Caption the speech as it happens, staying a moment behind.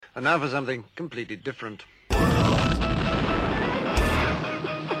And now for something completely different.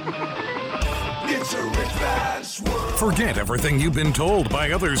 Forget everything you've been told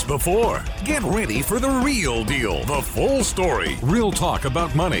by others before. Get ready for the real deal, the full story, real talk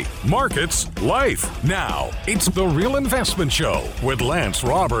about money, markets, life. Now, it's The Real Investment Show with Lance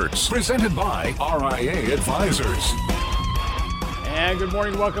Roberts, presented by RIA Advisors. And good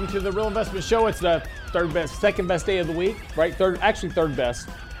morning, welcome to The Real Investment Show. It's the second best day of the week, right? Third best.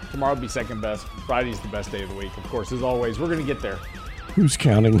 Tomorrow will be second best. Friday's the best day of the week, of course, as always. We're going to get there. Who's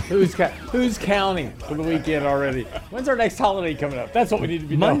counting? Who's counting for the weekend already? When's our next holiday coming up? That's what we need to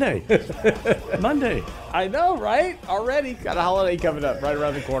be doing. Monday. I know, right? Already got a holiday coming up right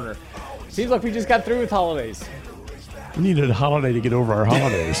around the corner. Seems like we just got through with holidays. We needed a holiday to get over our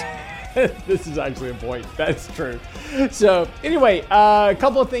holidays. This is actually a point. That's true. So anyway, a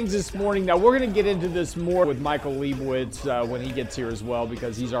couple of things this morning. Now, we're going to get into this more with Michael Leibowitz when he gets here as well,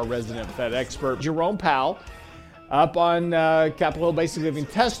 because he's our resident Fed expert. Jerome Powell up on Capitol Hill basically giving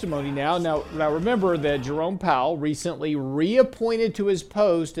testimony now. Now remember that Jerome Powell recently reappointed to his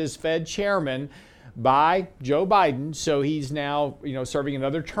post as Fed chairman by Joe Biden. So he's now, serving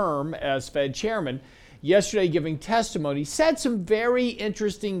another term as Fed chairman. Yesterday giving testimony, said some very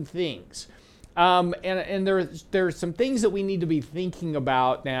interesting things. And there's some things that we need to be thinking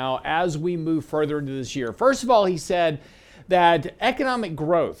about now as we move further into this year. First of all, he said that economic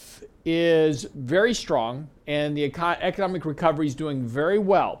growth is very strong and the economic recovery is doing very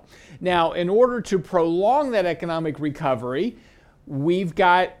well. Now, in order to prolong that economic recovery, we've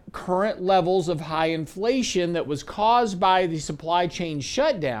got current levels of high inflation that was caused by the supply chain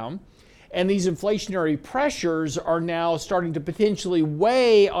shutdown. And these inflationary pressures are now starting to potentially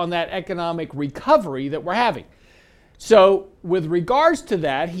weigh on that economic recovery that we're having. So with regards to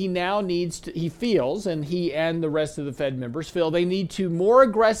that, he feels, and he and the rest of the Fed members feel, they need to more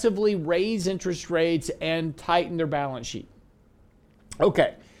aggressively raise interest rates and tighten their balance sheet.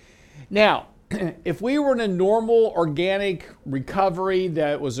 Okay, now, if we were in a normal organic recovery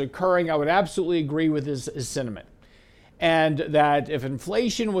that was occurring, I would absolutely agree with his sentiment. And that if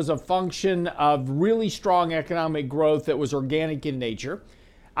inflation was a function of really strong economic growth that was organic in nature,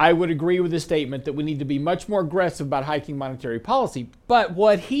 I would agree with the statement that we need to be much more aggressive about hiking monetary policy. But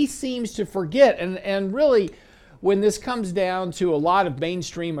what he seems to forget, and really when this comes down to a lot of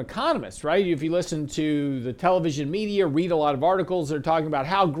mainstream economists, right? If you listen to the television media, read a lot of articles, they're talking about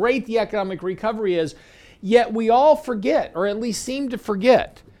how great the economic recovery is, yet we all forget, or at least seem to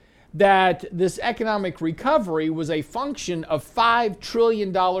forget, that this economic recovery was a function of $5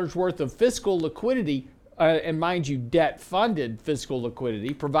 trillion worth of fiscal liquidity, and mind you, debt-funded fiscal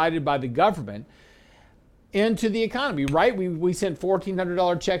liquidity provided by the government into the economy, right? We sent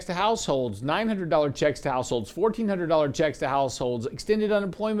 $1,400 checks to households, $900 checks to households, $1,400 checks to households, extended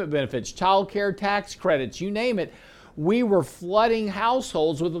unemployment benefits, child care tax credits, you name it. We were flooding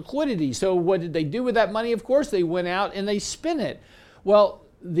households with liquidity. So what did they do with that money? Of course, they went out and they spent it. Well,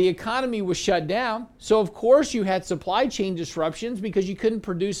 the economy was shut down. So of course you had supply chain disruptions because you couldn't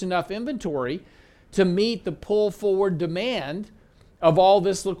produce enough inventory to meet the pull forward demand of all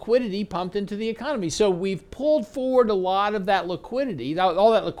this liquidity pumped into the economy. So we've pulled forward a lot of that liquidity.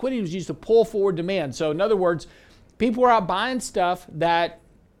 All that liquidity was used to pull forward demand. So in other words, people were out buying stuff that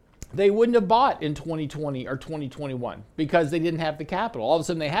they wouldn't have bought in 2020 or 2021 because they didn't have the capital. All of a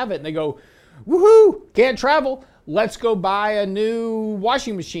sudden they have it and they go, woohoo, can't travel. Let's go buy a new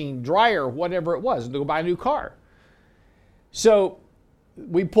washing machine, dryer, whatever it was, and go buy a new car. So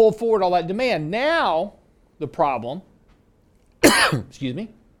we pulled forward all that demand. Now the problem,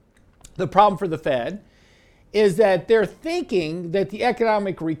 the problem for the Fed is that they're thinking that the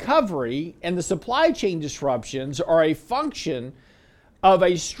economic recovery and the supply chain disruptions are a function of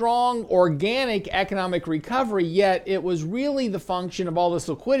a strong organic economic recovery, yet it was really the function of all this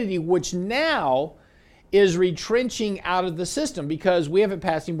liquidity, which now is retrenching out of the system because we haven't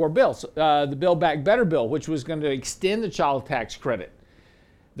passed any more bills. The Build Back Better bill, which was going to extend the child tax credit,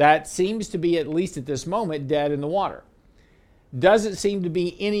 that seems to be, at least at this moment, dead in the water. Doesn't seem to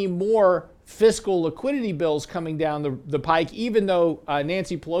be any more fiscal liquidity bills coming down the pike, even though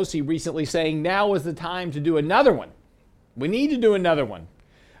Nancy Pelosi recently saying now is the time to do another one. We need to do another one.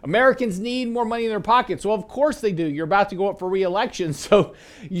 Americans need more money in their pockets. Well, of course they do. You're about to go up for re-election, so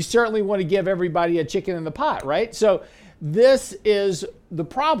you certainly want to give everybody a chicken in the pot, right? So this is the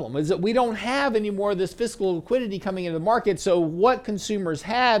problem, is that we don't have any more of this fiscal liquidity coming into the market. So what consumers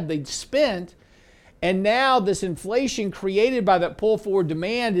had, they'd spent, and now this inflation created by that pull forward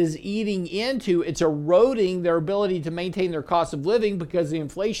demand is eating into, it's eroding their ability to maintain their cost of living because the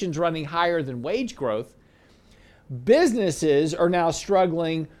inflation's running higher than wage growth. Businesses are now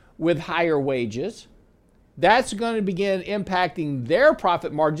struggling with higher wages. That's going to begin impacting their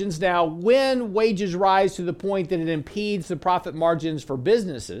profit margins. Now, when wages rise to the point that it impedes the profit margins for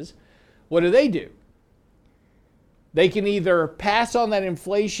businesses, what do? They can either pass on that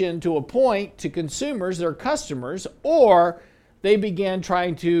inflation to a point to consumers, their customers, or they begin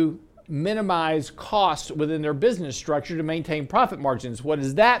trying to minimize costs within their business structure to maintain profit margins. What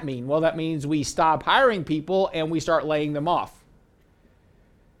does that mean? Well, that means we stop hiring people and we start laying them off.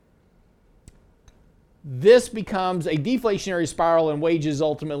 This becomes a deflationary spiral in wages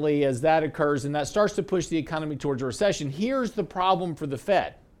ultimately as that occurs, and that starts to push the economy towards a recession. Here's the problem for the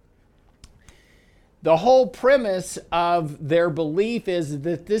Fed. The whole premise of their belief is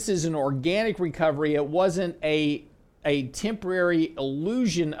that this is an organic recovery. It wasn't a temporary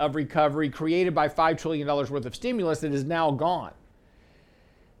illusion of recovery created by $5 trillion worth of stimulus that is now gone.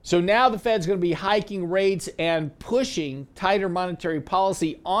 So now the Fed's going to be hiking rates and pushing tighter monetary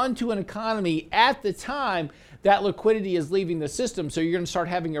policy onto an economy at the time that liquidity is leaving the system. So you're going to start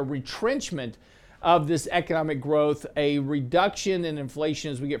having a retrenchment of this economic growth, a reduction in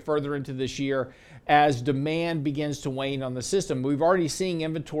inflation as we get further into this year, as demand begins to wane on the system. We've already seen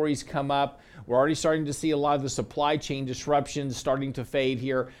inventories come up. We're already starting to see a lot of the supply chain disruptions starting to fade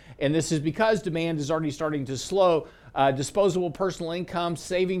here. And this is because demand is already starting to slow. Disposable personal income,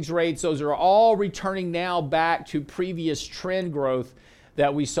 savings rates, those are all returning now back to previous trend growth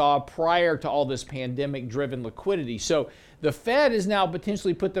that we saw prior to all this pandemic-driven liquidity. So the Fed has now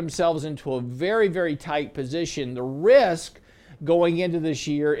potentially put themselves into a very, very tight position. The risk going into this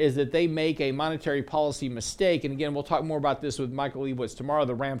year is that they make a monetary policy mistake. And again, we'll talk more about this with Michael Leibowitz tomorrow,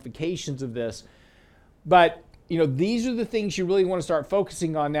 the ramifications of this. But these are the things you really want to start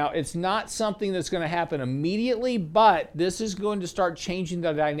focusing on now. It's not something that's going to happen immediately, but this is going to start changing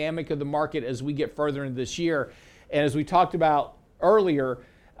the dynamic of the market as we get further into this year. And as we talked about earlier,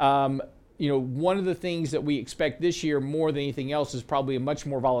 one of the things that we expect this year more than anything else is probably a much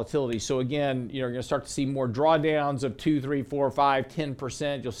more volatility. So again, you're going to start to see more drawdowns of 2, 3, 4, 5,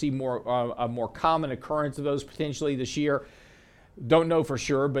 10%. You'll see a more common occurrence of those potentially this year. Don't know for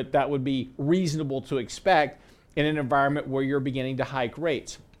sure, but that would be reasonable to expect in an environment where you're beginning to hike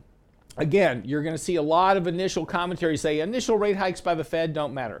rates. Again, you're going to see a lot of initial commentary say initial rate hikes by the Fed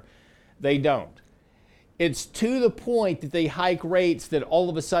don't matter. They don't. It's to the point that they hike rates that all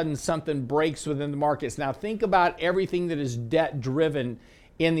of a sudden something breaks within the markets. Now think about everything that is debt driven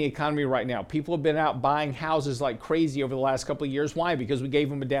in the economy right now. People have been out buying houses like crazy over the last couple of years. Why? Because we gave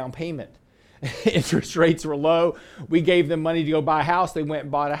them a down payment. Interest rates were low. We gave them money to go buy a house. They went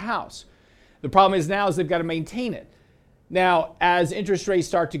and bought a house. The problem is now is they've got to maintain it. Now, as interest rates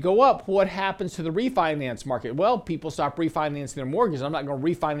start to go up, what happens to the refinance market? Well, people stop refinancing their mortgage. I'm not going to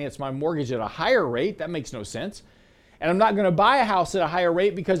refinance my mortgage at a higher rate. That makes no sense. And I'm not going to buy a house at a higher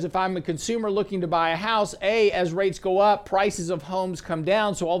rate because if I'm a consumer looking to buy a house, as rates go up, prices of homes come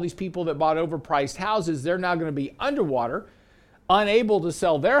down. So all these people that bought overpriced houses, they're now going to be underwater, unable to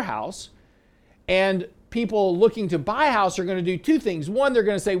sell their house. And people looking to buy a house are going to do two things. One, they're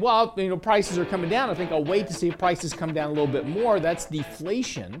going to say, well, prices are coming down. I think I'll wait to see if prices come down a little bit more. That's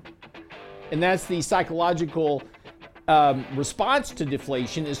deflation. And that's the psychological response to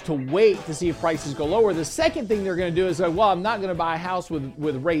deflation, is to wait to see if prices go lower. The second thing they're going to do is say, well, I'm not going to buy a house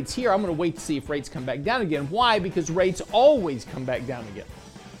with rates here. I'm going to wait to see if rates come back down again. Why? Because rates always come back down again.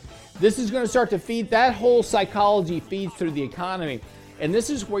 This is going to start to feed, that whole psychology feeds through the economy. And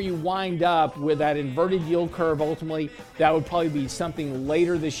this is where you wind up with that inverted yield curve ultimately. That would probably be something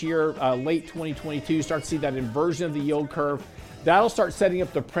later this year, late 2022, start to see that inversion of the yield curve. That'll start setting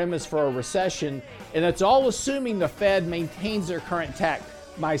up the premise for a recession. And that's all assuming the Fed maintains their current tack.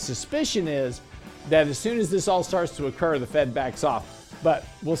 My suspicion is that as soon as this all starts to occur, the Fed backs off. But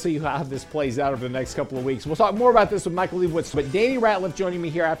we'll see how this plays out over the next couple of weeks. We'll talk more about this with Michael Leibowitz. But Danny Ratliff joining me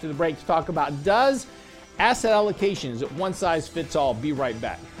here after the break to talk about, does asset allocations, one size fits all? Be right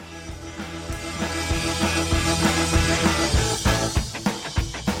back.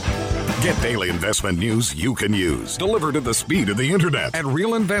 Get daily investment news you can use, delivered at the speed of the internet at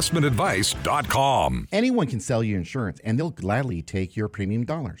realinvestmentadvice.com. Anyone can sell you insurance, and they'll gladly take your premium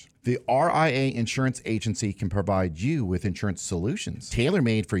dollars. The RIA Insurance Agency can provide you with insurance solutions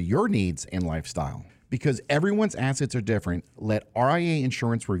tailor-made for your needs and lifestyle. Because everyone's assets are different, let RIA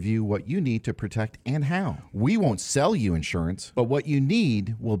Insurance review what you need to protect and how. We won't sell you insurance, but what you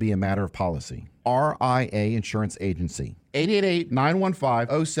need will be a matter of policy. RIA Insurance Agency.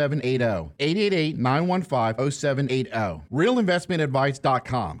 888-915-0780. 888-915-0780.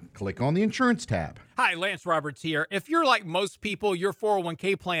 RealInvestmentAdvice.com. Click on the insurance tab. Hi, Lance Roberts here. If you're like most people, your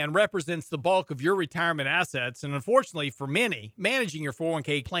 401k plan represents the bulk of your retirement assets. And unfortunately, for many, managing your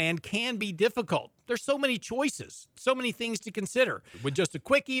 401k plan can be difficult. There's so many choices, so many things to consider. With just a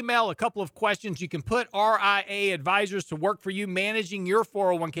quick email, a couple of questions, you can put RIA advisors to work for you managing your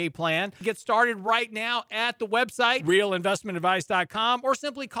 401k plan. Get started right now at the website, realinvestmentadvice.com, or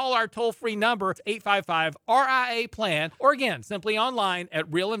simply call our toll-free number, 855-RIA-PLAN, or again, simply online at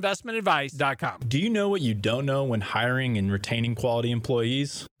realinvestmentadvice.com. Do you know what you don't know when hiring and retaining quality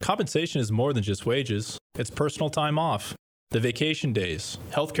employees? Compensation is more than just wages. It's personal time off, the vacation days,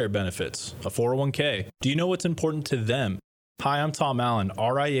 healthcare benefits, a 401k. Do you know what's important to them? Hi, I'm Tom Allen,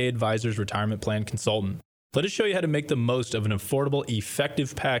 RIA Advisors Retirement Plan Consultant. Let us show you how to make the most of an affordable,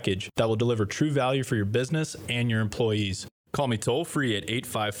 effective package that will deliver true value for your business and your employees. Call me toll-free at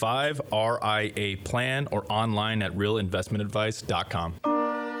 855-RIA-PLAN or online at realinvestmentadvice.com.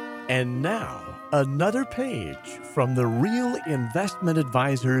 And now, another page from the Real Investment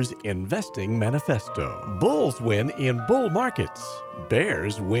Advisors Investing Manifesto. Bulls win in bull markets.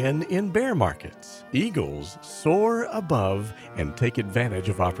 Bears win in bear markets. Eagles soar above and take advantage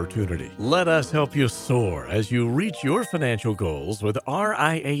of opportunity. Let us help you soar as you reach your financial goals with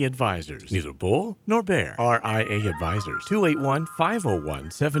RIA Advisors. Neither bull nor bear. RIA Advisors,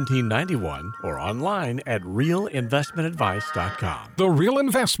 281-501-1791 or online at realinvestmentadvice.com. The Real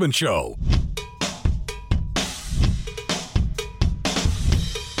Investment Show.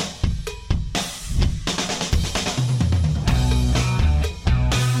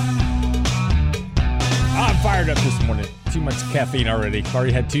 I'm fired up this morning. Too much caffeine already.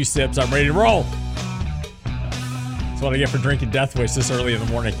 Already had 2 sips. I'm ready to roll. That's what I get for drinking Death Wish this early in the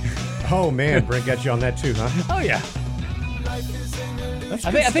morning. Oh, man. Brent got you on that, too, huh? Oh, yeah.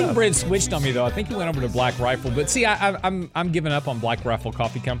 I think Brent switched on me, though. I think he went over to Black Rifle. But see, I'm giving up on Black Rifle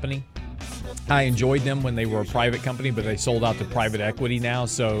Coffee Company. I enjoyed them when they were a private company, but they sold out to private equity now.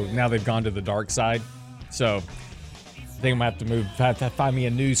 So now they've gone to the dark side. So I think I'm going to have to find me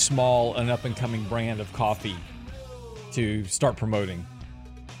a new, small, and up-and-coming brand of coffee to start promoting.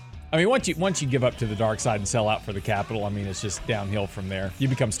 I mean, once you give up to the dark side and sell out for the capital, I mean, it's just downhill from there. You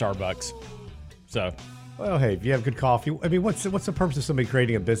become Starbucks. So... Well, hey, if you have good coffee, I mean, what's the purpose of somebody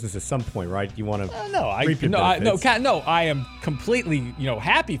creating a business at some point, right? You want to I am completely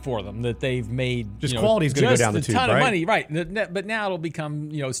happy for them that they've made just quality's going to go down the tube, right? A ton of money, right? But now it'll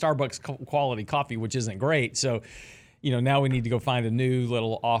become Starbucks quality coffee, which isn't great. So now we need to go find a new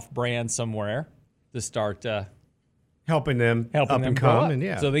little off brand somewhere to start helping them up and come, and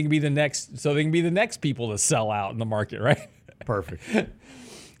yeah, so they can be the next people to sell out in the market, right? Perfect.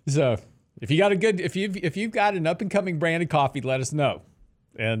 So. If you've got an up and coming brand of coffee, let us know,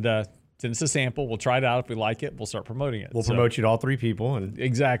 and send us a sample. We'll try it out. If we like it, we'll start promoting it. We'll promote you to all 3 people, and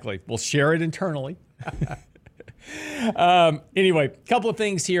exactly, we'll share it internally. Anyway, a couple of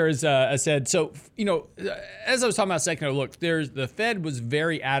things here, as I said. So as I was talking about a second ago, look, the Fed was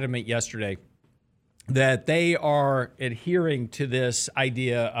very adamant yesterday that they are adhering to this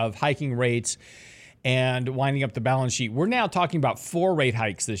idea of hiking rates and winding up the balance sheet. We're now talking about 4 rate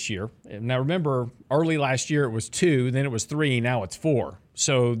hikes this year. Now, remember, early last year it was 2, then it was 3, now it's 4.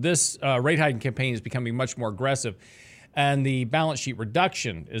 So this rate hiking campaign is becoming much more aggressive, and the balance sheet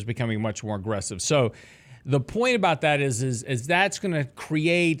reduction is becoming much more aggressive. So the point about that is that's going to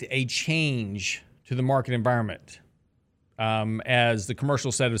create a change to the market environment. As the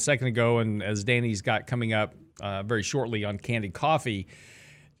commercial said a second ago, and as Danny's got coming up very shortly on Candid Coffee,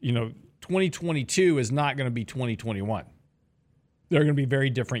 2022 is not going to be 2021. They're going to be very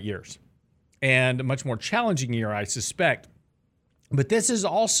different years and a much more challenging year, I suspect. But this is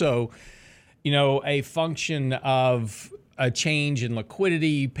also, a function of a change in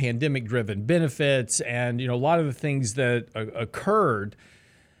liquidity, pandemic-driven benefits, and, a lot of the things that occurred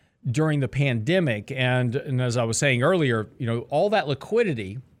during the pandemic. And as I was saying earlier, all that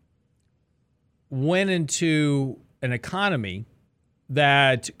liquidity went into an economy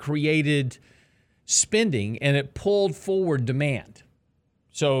that created spending, and it pulled forward demand.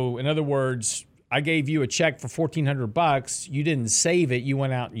 So in other words, I gave you a check for $1,400. You didn't save it. You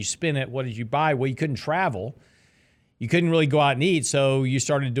went out and you spent it. What did you buy? Well, you couldn't travel. You couldn't really go out and eat, so you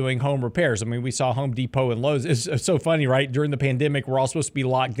started doing home repairs. I mean, we saw Home Depot and Lowe's. It's so funny, right? During the pandemic, we're all supposed to be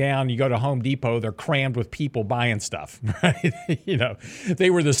locked down. You go to Home Depot, they're crammed with people buying stuff, right? They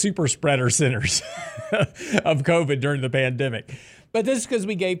were the super spreader centers of COVID during the pandemic. But this is because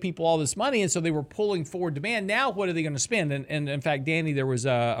we gave people all this money, and so they were pulling forward demand. Now, what are they going to spend? And in fact, Danny, there was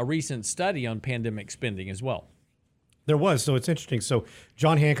a recent study on pandemic spending as well. There was. So it's interesting. So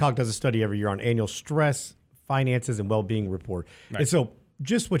John Hancock does a study every year on annual stress, finances, and well-being report. Right. And so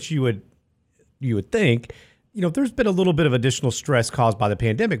just what you would you would think, there's been a little bit of additional stress caused by the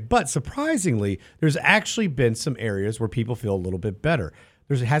pandemic, but surprisingly, there's actually been some areas where people feel a little bit better.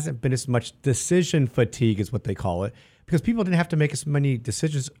 There hasn't been as much decision fatigue is what they call it, because people didn't have to make as many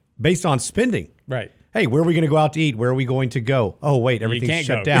decisions based on spending. Right. Hey, where are we going to go out to eat? Where are we going to go? Oh, wait, everything's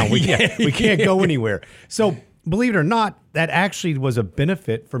shut down. We can't go anywhere. So believe it or not, that actually was a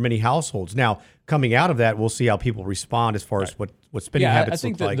benefit for many households. Now, coming out of that, we'll see how people respond as far as what spending habits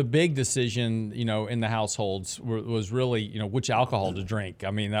look like. I think the big decision, in the households was really, which alcohol to drink.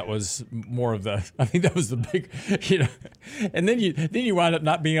 I mean, that was more of I think that was the big, and then you wind up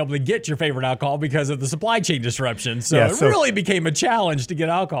not being able to get your favorite alcohol because of the supply chain disruption. So it really became a challenge to get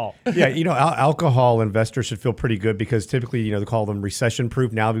alcohol. Yeah, alcohol investors should feel pretty good because typically, they call them recession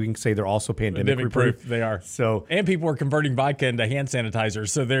proof. Now we can say they're also pandemic proof. They are. So, and people are converting vodka into hand sanitizer.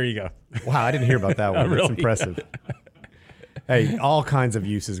 So there you go. Wow, I didn't hear about that one. Really? That's impressive. Hey, all kinds of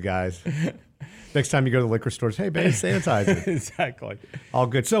uses, guys. Next time you go to the liquor stores, hey, babe, sanitizer. Exactly. All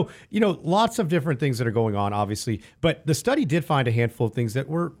good. So, lots of different things that are going on, obviously. But the study did find a handful of things that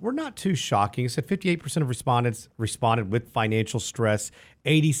were not too shocking. It said 58% of respondents responded with financial stress.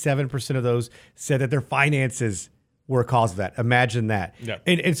 87% of those said that their finances were a cause of that. Imagine that. Yep.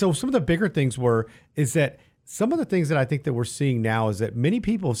 And so some of the bigger things is that some of the things that I think that we're seeing now is that many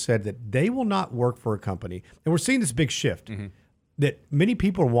people have said that they will not work for a company. And we're seeing this big shift that many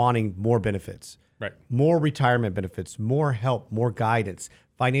people are wanting more benefits, right? More retirement benefits, more help, more guidance,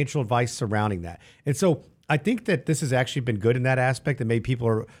 financial advice surrounding that. And so I think that this has actually been good in that aspect that made people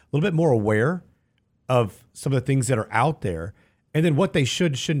are a little bit more aware of some of the things that are out there and then what they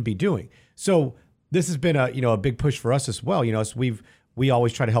shouldn't be doing. So this has been a big push for us as well. As we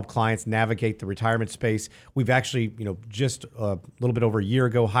always try to help clients navigate the retirement space. We've actually, just a little bit over a year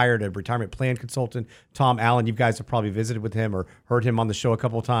ago, hired a retirement plan consultant, Tom Allen. You guys have probably visited with him or heard him on the show a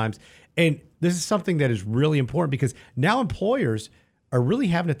couple of times. And this is something that is really important because now employers are really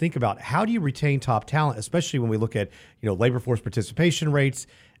having to think about how do you retain top talent, especially when we look at, labor force participation rates,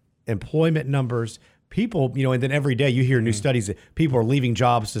 employment numbers, people, and then every day you hear new studies that people are leaving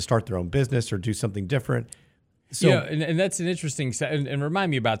jobs to start their own business or do something different. So, yeah, and that's an interesting and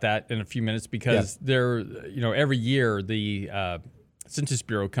remind me about that in a few minutes because every year the Census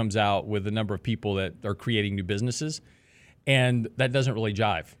Bureau comes out with a number of people that are creating new businesses, and that doesn't really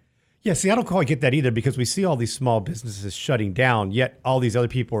jive. Yeah, see, I don't quite get that either because we see all these small businesses shutting down, yet all these other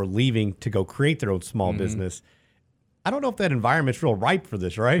people are leaving to go create their own small business. I don't know if that environment's real ripe for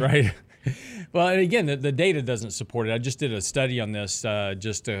this, right? Right. Well, and again, the data doesn't support it. I just did a study on this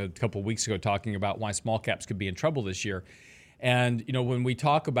just a couple of weeks ago talking about why small caps could be in trouble this year. And, when we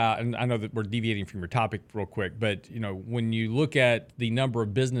talk about, and I know that we're deviating from your topic real quick, but, when you look at the number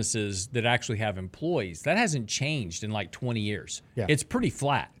of businesses that actually have employees, that hasn't changed in like 20 years. Yeah. It's pretty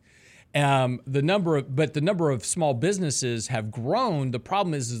flat. The number of small businesses have grown. The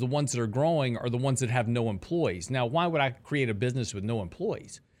problem is the ones that are growing are the ones that have no employees. Now, why would I create a business with no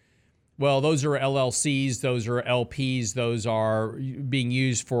employees? Well, those are LLCs, those are LPs, those are being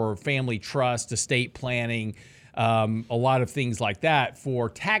used for family trust, estate planning, a lot of things like that for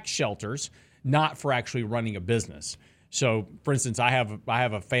tax shelters, not for actually running a business. So, for instance, I have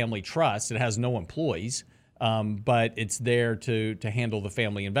a family trust. It has no employees, but it's there to handle the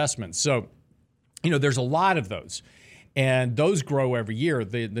family investments. So, there's a lot of those, and those grow every year.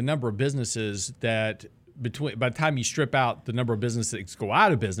 The number of businesses that by the time you strip out the number of businesses that go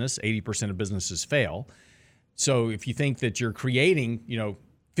out of business, 80% of businesses fail. So if you think that you're creating,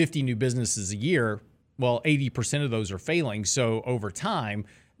 50 new businesses a year, well, 80% of those are failing. So over time,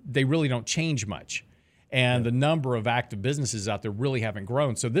 they really don't change much. And the number of active businesses out there really haven't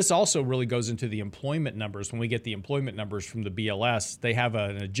grown. So this also really goes into the employment numbers. When we get the employment numbers from the BLS, they have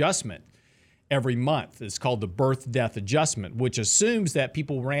an adjustment every month. It's called the birth-death adjustment, which assumes that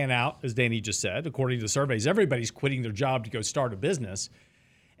people ran out, as Danny just said. According to the surveys, everybody's quitting their job to go start a business.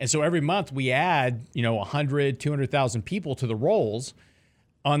 And so every month we add, 100, 200,000 people to the rolls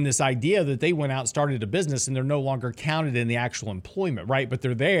on this idea that they went out and started a business and they're no longer counted in the actual employment, right? But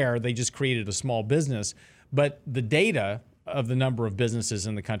they're there. They just created a small business. But the data of the number of businesses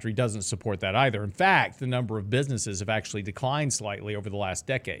in the country doesn't support that either. In fact, the number of businesses have actually declined slightly over the last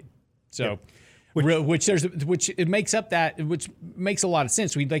decade. So, which makes a lot of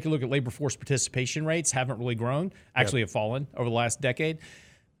sense. We take a look at labor force participation rates haven't really grown, actually have fallen over the last decade.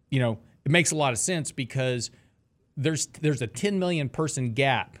 It makes a lot of sense because there's a 10 million person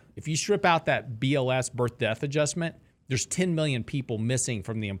gap. If you strip out that BLS birth death adjustment, there's 10 million people missing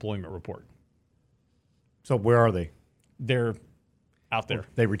from the employment report. So where are they? They're out there.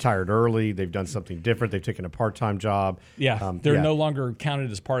 They retired early. They've done something different. They've taken a part-time job. Yeah, they're no longer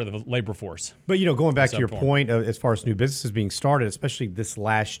counted as part of the labor force. But, going back to your point as far as new businesses being started, especially this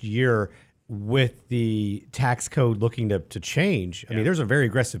last year with the tax code looking to change. I mean, there's a very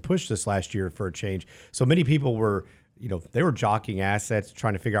aggressive push this last year for a change. So many people were, they were jockeying assets,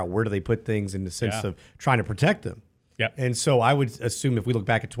 trying to figure out where do they put things in the sense of trying to protect them. Yep. And so I would assume if we look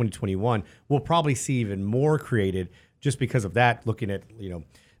back at 2021, we'll probably see even more created just because of that, looking at,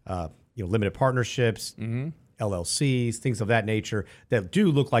 limited partnerships, LLCs, things of that nature that do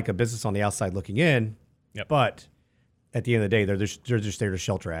look like a business on the outside looking in, but at the end of the day, they're just there to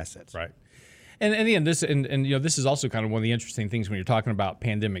shelter assets. Right. And again, this this is also kind of one of the interesting things when you're talking about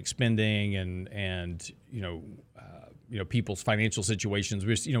pandemic spending and people's financial situations.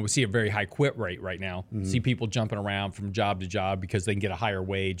 We see a very high quit rate right now. See people jumping around from job to job because they can get a higher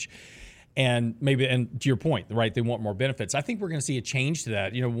wage. And to your point, right, they want more benefits. I think we're going to see a change to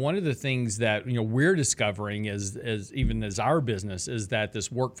that. One of the things that we're discovering as even as our business is that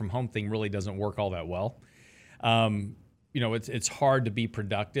this work from home thing really doesn't work all that well. It's hard to be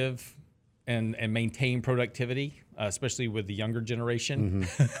productive and maintain productivity, especially with the younger generation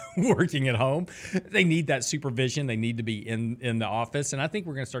working at home. They need that supervision. They need to be in the office. And I think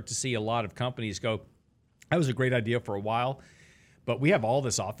we're going to start to see a lot of companies go, that was a great idea for a while, but we have all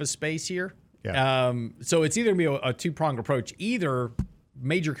this office space here. Yeah. So it's either going to be a two-pronged approach. Either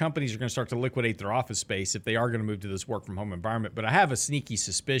major companies are going to start to liquidate their office space if they are going to move to this work-from-home environment. But I have a sneaky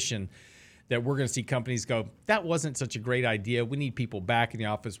suspicion that we're going to see companies go, that wasn't such a great idea. We need people back in the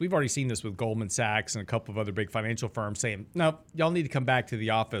office. We've already seen this with Goldman Sachs and a couple of other big financial firms saying, no, y'all need to come back to the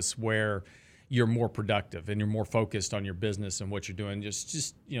office where you're more productive and you're more focused on your business and what you're doing.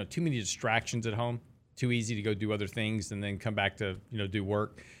 Just too many distractions at home. Too easy to go do other things and then come back to, do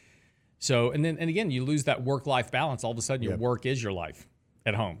work. So, and again, you lose that work-life balance. All of a sudden, your work is your life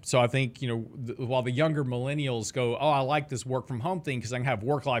at home. So I think, while the younger millennials go, oh, I like this work from home thing because I can have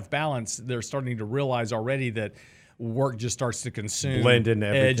work-life balance, they're starting to realize already that work just starts to consume. Blend into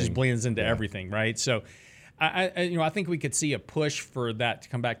everything. It just blends into everything, right? So I think we could see a push for that to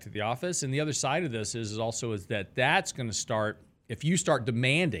come back to the office. And the other side of this is that's going to start. If you start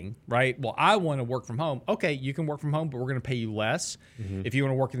demanding, right, well, I want to work from home. Okay, you can work from home, but we're going to pay you less. If you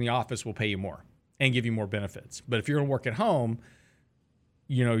want to work in the office, we'll pay you more and give you more benefits. But if you're going to work at home,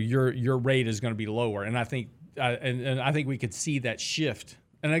 your rate is going to be lower. And I think I think we could see that shift.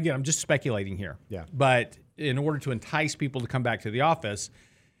 And again, I'm just speculating here. Yeah. But in order to entice people to come back to the office,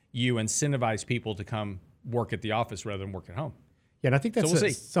 you incentivize people to come work at the office rather than work at home. Yeah, and I think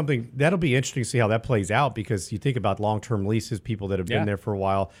that's something that'll be interesting to see how that plays out because you think about long-term leases, people that have been there for a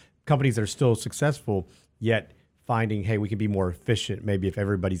while, companies that are still successful, yet finding, hey, we can be more efficient maybe if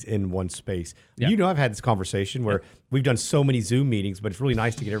everybody's in one space. Yeah. I've had this conversation where we've done so many Zoom meetings, but it's really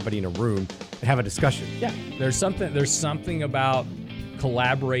nice to get everybody in a room and have a discussion. Yeah, there's something about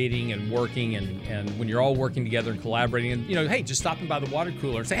collaborating and working and when you're all working together and collaborating and, hey, just stopping by the water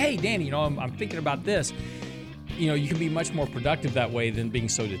cooler and say, hey, Danny, I'm thinking about this. You can be much more productive that way than being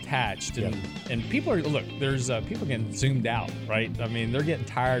so detached. And people are, people getting zoomed out, right? I mean, they're getting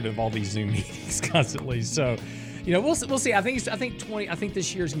tired of all these Zoom meetings constantly. So, we'll see. I think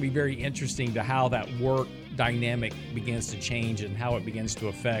this year is going to be very interesting to how that work dynamic begins to change and how it begins to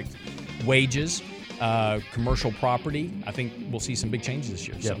affect wages, commercial property. I think we'll see some big changes this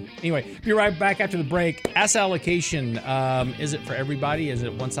year. Yep. So anyway, be right back after the break. Asset allocation, is it for everybody? Is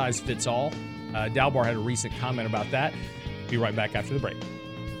it one size fits all? Dalbar had a recent comment about that. Be right back after the break.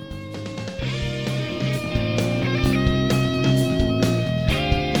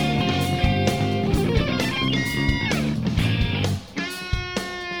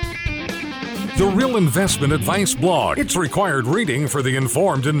 The Real Investment Advice blog. It's required reading for the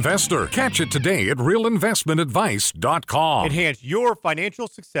informed investor. Catch it today at realinvestmentadvice.com. Enhance your financial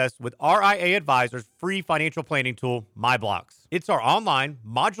success with RIA Advisors' free financial planning tool, MyBlocks. It's our online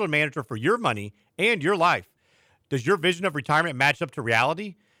modular manager for your money and your life. Does your vision of retirement match up to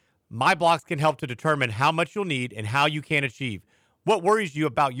reality? MyBlocks can help to determine how much you'll need and how you can achieve. What worries you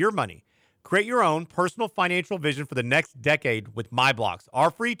about your money? Create your own personal financial vision for the next decade with MyBlocks,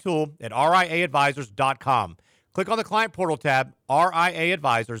 our free tool at RIAadvisors.com. Click on the Client Portal tab,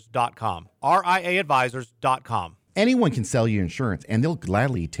 RIAadvisors.com, RIAadvisors.com. Anyone can sell you insurance, and they'll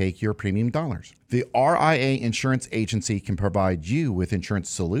gladly take your premium dollars. The RIA Insurance Agency can provide you with insurance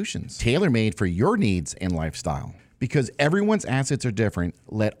solutions tailor-made for your needs and lifestyle. Because everyone's assets are different,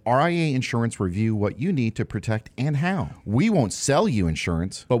 let RIA Insurance review what you need to protect and how. We won't sell you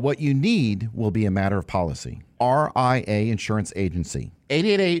insurance, but what you need will be a matter of policy. RIA Insurance Agency.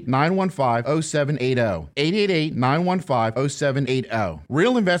 888-915-0780. 888-915-0780.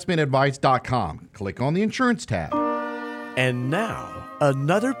 RealInvestmentAdvice.com. Click on the insurance tab. And now,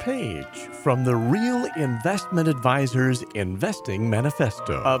 another page from the Real Investment Advisors Investing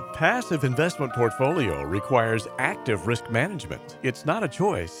Manifesto. A passive investment portfolio requires active risk management. It's not a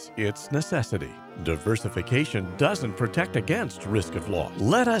choice, it's necessity. Diversification doesn't protect against risk of loss.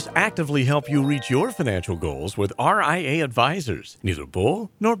 Let us actively help you reach your financial goals with RIA Advisors. Neither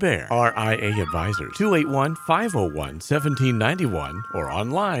bull nor bear. RIA Advisors, 281-501-1791 or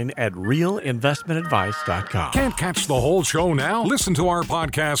online at realinvestmentadvice.com. Can't catch the whole show now? Listen to our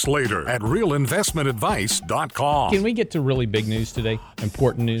podcast later at realinvestmentadvice.com. Can we get to really big news today?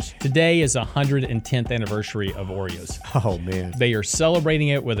 Important news. Today is 110th anniversary of Oreos. Oh, man. They are celebrating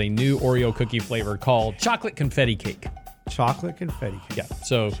it with a new Oreo cookie flavor called chocolate confetti cake. Chocolate confetti cake. Yeah,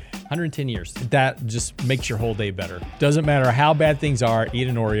 so 110 years. That just makes your whole day better. Doesn't matter how bad things are, eat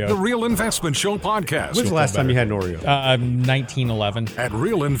an Oreo. The Real Investment Show podcast. When's the last time you had an Oreo? 1911. At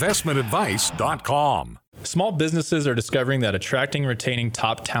realinvestmentadvice.com. Small businesses are discovering that attracting and retaining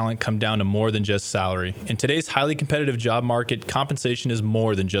top talent come down to more than just salary. In today's highly competitive job market, compensation is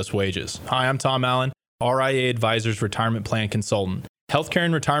more than just wages. Hi, I'm Tom Allen, RIA Advisors Retirement Plan Consultant. Healthcare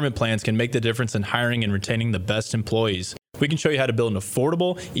and retirement plans can make the difference in hiring and retaining the best employees. We can show you how to build an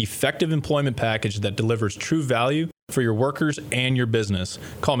affordable, effective employment package that delivers true value for your workers and your business.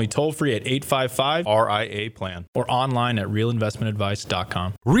 Call me toll-free at 855-RIA-PLAN or online at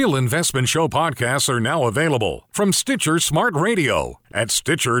realinvestmentadvice.com. Real Investment Show podcasts are now available from Stitcher Smart Radio at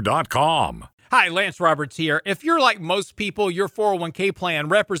Stitcher.com. Hi, Lance Roberts here. If you're like most people, your 401k plan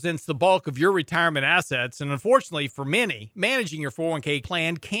represents the bulk of your retirement assets. And unfortunately for many, managing your 401k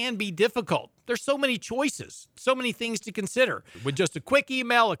plan can be difficult. There's so many choices, so many things to consider. With just a quick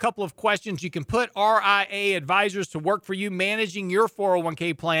email, a couple of questions, you can put RIA Advisors to work for you managing your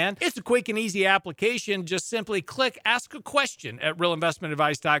 401k plan. It's a quick and easy application. Just simply click Ask a Question at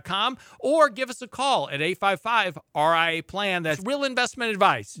realinvestmentadvice.com or give us a call at 855-RIA-PLAN. That's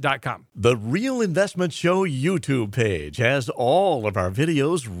realinvestmentadvice.com. The Real Investment Show YouTube page has all of our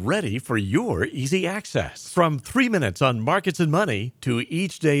videos ready for your easy access. From 3 minutes on markets and money to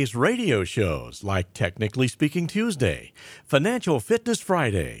each day's radio shows like Technically Speaking Tuesday, Financial Fitness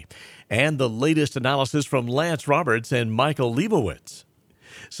Friday, and the latest analysis from Lance Roberts and Michael Leibowitz.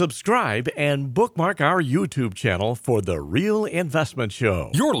 Subscribe and bookmark our YouTube channel for The Real Investment Show.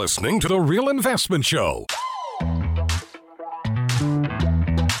 You're listening to The Real Investment Show.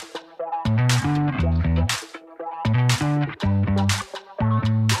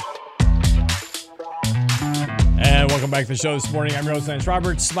 And welcome back to the show this morning. I'm your host, Lance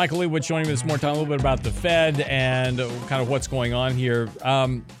Roberts. Michael Leibowitz joining me this morning, talking a little bit about the Fed and kind of what's going on here.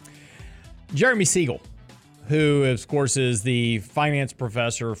 Jeremy Siegel, who, of course, is the finance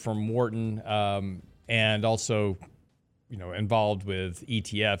professor from Wharton and also, involved with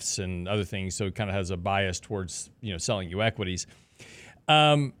ETFs and other things, so kind of has a bias towards, selling you equities,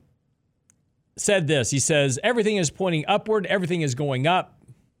 said this. He says, everything is pointing upward. Everything is going up.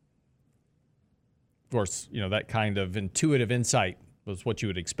 Of course, that kind of intuitive insight was what you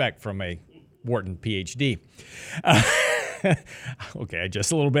would expect from a Wharton PhD. Okay,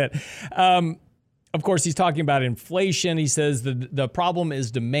 just a little bit. Of course, he's talking about inflation. He says the problem is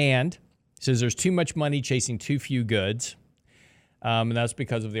demand. He says there's too much money chasing too few goods. And that's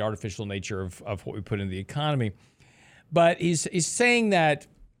because of the artificial nature of what we put in the economy. But he's saying that,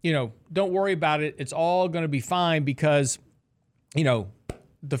 don't worry about it. It's all going to be fine because,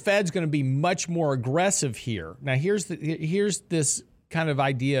 the Fed's going to be much more aggressive here. Now, here's this kind of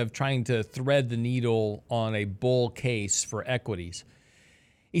idea of trying to thread the needle on a bull case for equities.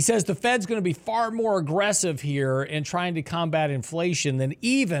 He says the Fed's going to be far more aggressive here in trying to combat inflation than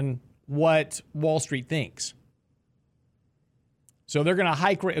even what Wall Street thinks. So they're going to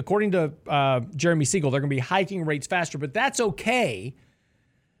hike, according to Jeremy Siegel, they're going to be hiking rates faster, but that's okay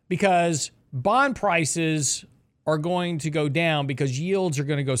because bond prices are going to go down because yields are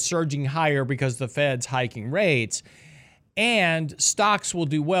going to go surging higher because the Fed's hiking rates, and stocks will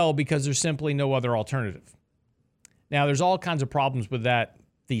do well because there's simply no other alternative. Now, there's all kinds of problems with that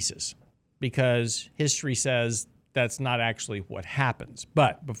thesis because history says that's not actually what happens.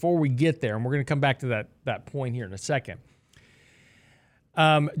 But before we get there, and we're going to come back to that point here in a second,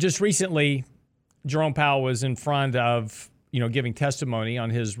 just recently, Jerome Powell was in front of giving testimony on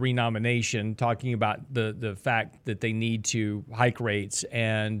his renomination, talking about the fact that they need to hike rates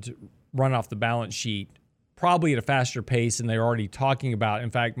and run off the balance sheet probably at a faster pace than they're already talking about. In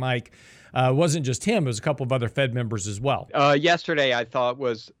fact, Mike, it wasn't just him, it was a couple of other Fed members as well. Yesterday, I thought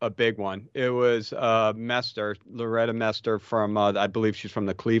was a big one. It was Loretta Mester from, I believe she's from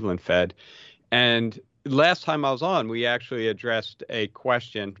the Cleveland Fed. And last time I was on, we actually addressed a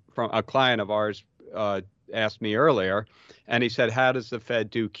question from a client of ours asked me earlier, and he said, how does the Fed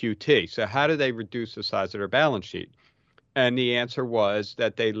do QT? So how do they reduce the size of their balance sheet? And the answer was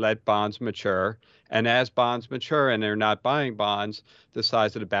that they let bonds mature. And as bonds mature and they're not buying bonds, the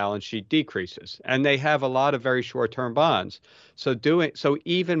size of the balance sheet decreases. And they have a lot of very short-term bonds. So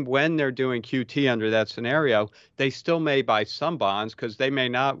even when they're doing QT under that scenario, they still may buy some bonds because they may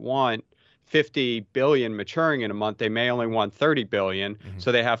not want 50 billion maturing in a month. They may only want 30 billion.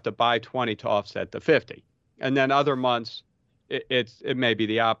 So they have to buy 20 to offset the 50. And then other months, it may be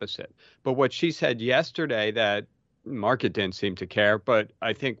the opposite. But what she said yesterday that market didn't seem to care, but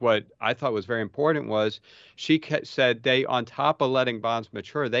I think what I thought was very important was she said they, on top of letting bonds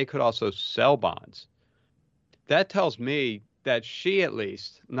mature, they could also sell bonds. That tells me that she, at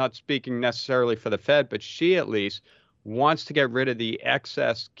least, not speaking necessarily for the Fed, but she at least wants to get rid of the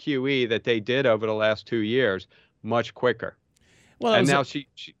excess QE that they did over the last 2 years much quicker. Well, and now she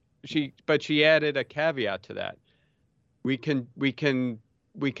added a caveat to that. We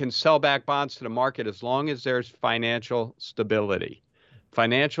can sell back bonds to the market as long as there's financial stability.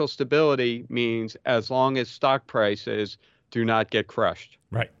 Financial stability means as long as stock prices do not get crushed.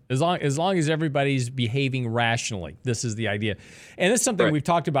 Right. As long as everybody's behaving rationally. This is the idea. And it's something we've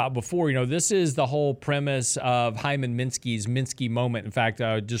talked about before. You know, this is the whole premise of Hyman Minsky's Minsky moment. In fact,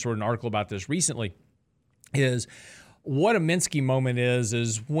 I just wrote an article about this recently, is what a Minsky moment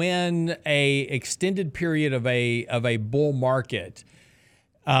is when a extended period of a bull market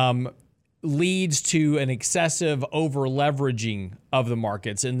leads to an excessive over-leveraging of the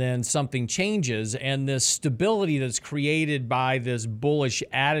markets, and then something changes, and this stability that's created by this bullish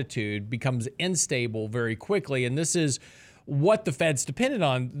attitude becomes unstable very quickly. And this is what the Fed's dependent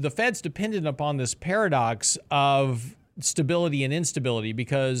on. The Fed's dependent upon this paradox of stability and instability,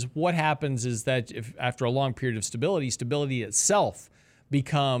 because what happens is that if after a long period of stability itself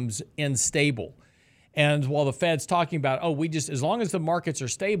becomes unstable. And while the Fed's talking about, as long as the markets are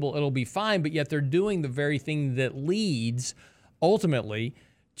stable, it'll be fine, but yet they're doing the very thing that leads ultimately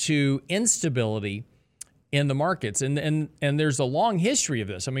to instability in the markets. And there's a long history of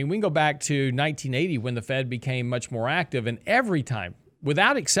this. I mean, we can go back to 1980 when the Fed became much more active, and every time,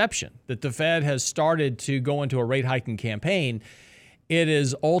 without exception, that the Fed has started to go into a rate hiking campaign, it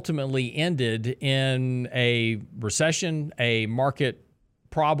is ultimately ended in a recession, a market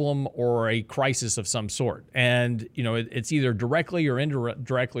problem, or a crisis of some sort. And, you know, it's either directly or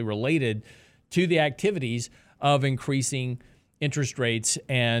indirectly related to the activities of increasing interest rates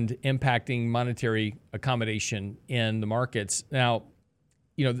and impacting monetary accommodation in the markets. Now,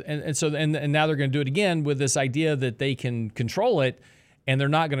 you know, and now they're going to do it again with this idea that they can control it, and they're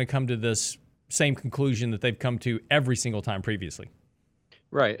not going to come to this same conclusion that they've come to every single time previously.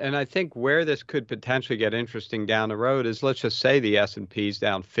 Right. And I think where this could potentially get interesting down the road is, let's just say the S&P's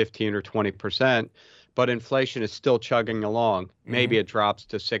down 15 or 20%, but inflation is still chugging along. Maybe it drops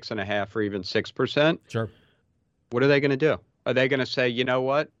to 6.5% or even 6%. Sure. What are they going to do? Are they going to say, you know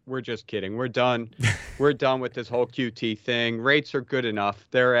what? We're just kidding. We're done. We're done with this whole QT thing. Rates are good enough.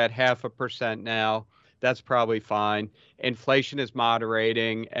 They're at 0.5% now. That's probably fine. Inflation is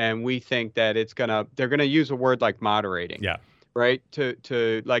moderating, and we think that they're going to use a word like moderating. Yeah. Right,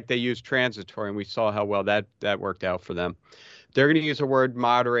 to like they use transitory, and we saw how well that worked out for them. They're going to use a word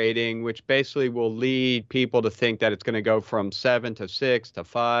moderating, which basically will lead people to think that it's going to go from 7 to 6 to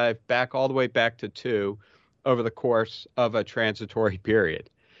 5, back all the way back to 2 over the course of a transitory period,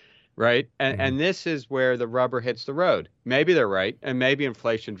 right? And this is where the rubber hits the road. Maybe they're right, and maybe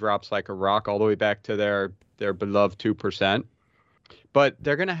inflation drops like a rock all the way back to their beloved 2%, but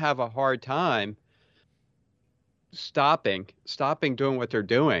they're going to have a hard time stopping doing what they're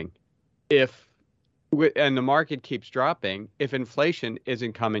doing and the market keeps dropping if inflation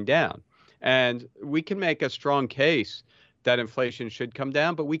isn't coming down. And we can make a strong case that inflation should come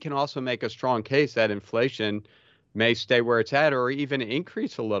down, but we can also make a strong case that inflation may stay where it's at or even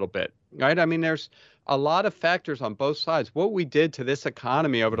increase a little bit, right? I mean, there's a lot of factors on both sides. What we did to this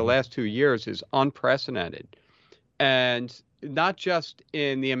economy over the last 2 years is unprecedented. And not just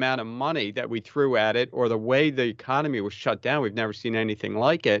in the amount of money that we threw at it or the way the economy was shut down. We've never seen anything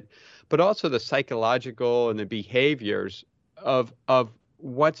like it, but also the psychological and the behaviors of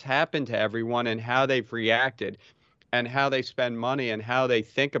what's happened to everyone and how they've reacted and how they spend money and how they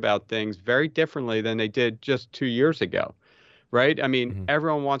think about things very differently than they did just 2 years ago, right? I mean,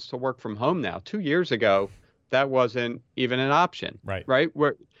 everyone wants to work from home now. 2 years ago, that wasn't even an option. Right.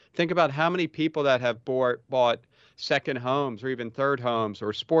 Think about how many people that have bought second homes or even third homes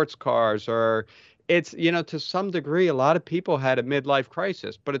or sports cars, or it's, to some degree, a lot of people had a midlife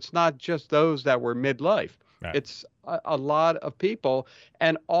crisis, but it's not just those that were midlife. Right. It's a lot of people,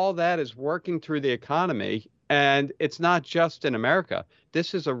 and all that is working through the economy. And it's not just in America.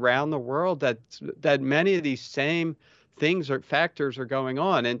 This is around the world that many of these same things or factors are going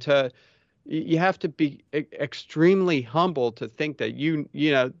on. And you have to be extremely humble to think that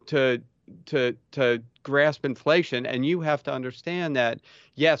to grasp inflation, and you have to understand that,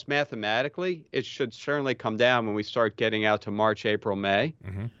 yes, mathematically, it should certainly come down when we start getting out to March, April, May.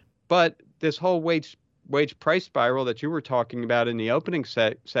 Mm-hmm. But this whole wage price spiral that you were talking about in the opening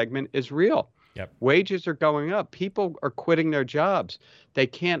segment is real. Yep. Wages are going up. People are quitting their jobs. They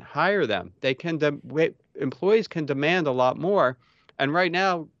can't hire them. Employees can demand a lot more. And right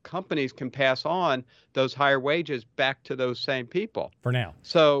now, companies can pass on those higher wages back to those same people. For now.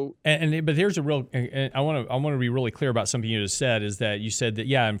 So, but here's a real. I want to be really clear about something you just said. Is that you said that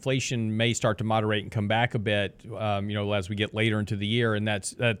inflation may start to moderate and come back a bit. As we get later into the year, and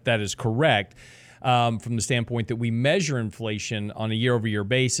that is correct. From the standpoint that we measure inflation on a year-over-year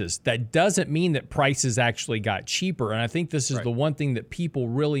basis. That doesn't mean that prices actually got cheaper. And I think this is the one thing that people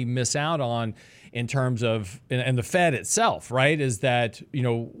really miss out on in terms of, and the Fed itself, right, is that,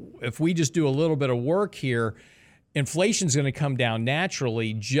 if we just do a little bit of work here, inflation is going to come down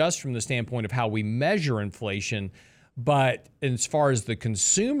naturally just from the standpoint of how we measure inflation. But as far as the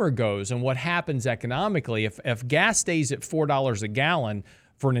consumer goes and what happens economically, if gas stays at $4 a gallon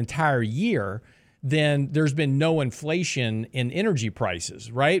for an entire year, then there's been no inflation in energy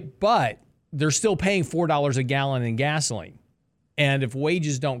prices, right? But they're still paying $4 a gallon in gasoline. And if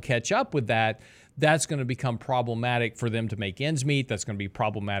wages don't catch up with that, that's going to become problematic for them to make ends meet. That's going to be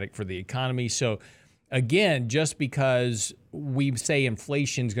problematic for the economy. So again, just because we say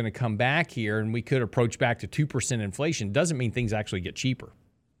inflation is going to come back here and we could approach back to 2% inflation doesn't mean things actually get cheaper.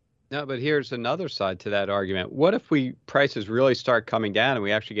 No, but here's another side to that argument. What if prices really start coming down and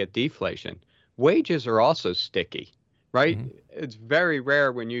we actually get deflation? Wages are also sticky, right? Mm-hmm. It's very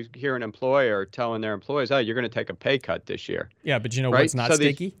rare when you hear an employer telling their employees, "Oh, you're going to take a pay cut this year." Yeah, but what's not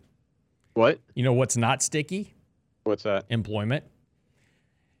sticky? What? You know what's not sticky? What's that? Employment.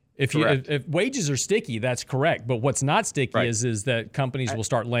 If wages are sticky, that's correct. But what's not sticky is that companies will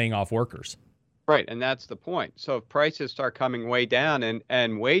start laying off workers. Right, and that's the point. So if prices start coming way down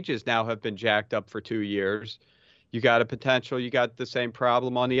and wages now have been jacked up for 2 years, you got the same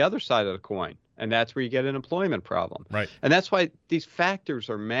problem on the other side of the coin. And that's where you get an employment problem. Right. And that's why these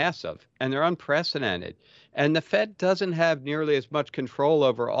factors are massive and they're unprecedented. And the Fed doesn't have nearly as much control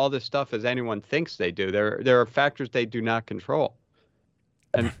over all this stuff as anyone thinks they do. There are factors they do not control.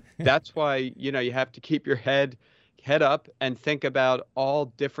 And that's why, you have to keep your head up and think about all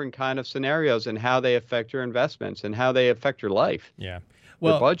different kind of scenarios and how they affect your investments and how they affect your life. Yeah.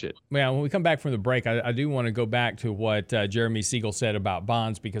 Well, budget. Yeah, when we come back from the break, I do want to go back to what Jeremy Siegel said about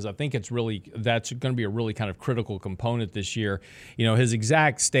bonds, because I think that's going to be a really kind of critical component this year. His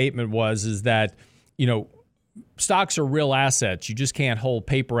exact statement is that, stocks are real assets. You just can't hold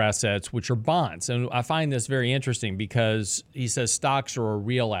paper assets, which are bonds. And I find this very interesting because he says stocks are a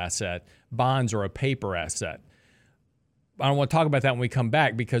real asset, bonds are a paper asset. I don't want to talk about that when we come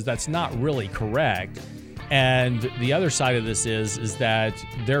back because that's not really correct. And the other side of this is that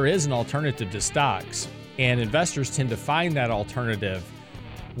there is an alternative to stocks, and investors tend to find that alternative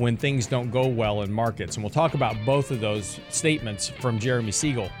when things don't go well in markets. And we'll talk about both of those statements from Jeremy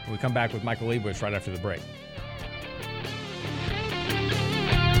Siegel when we come back with Michael Leibowitz right after the break.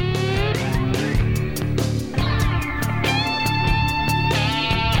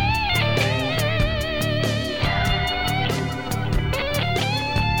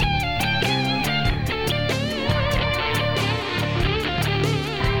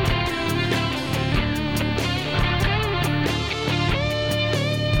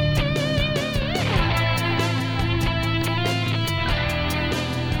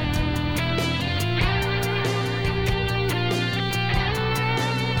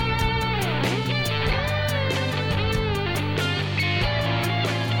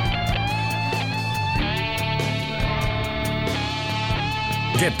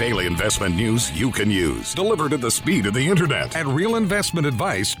 Get daily investment news you can use, delivered at the speed of the internet at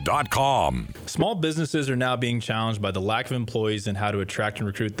realinvestmentadvice.com. Small businesses are now being challenged by the lack of employees and how to attract and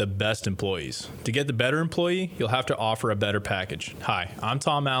recruit the best employees. To get the better employee, you'll have to offer a better package. Hi, I'm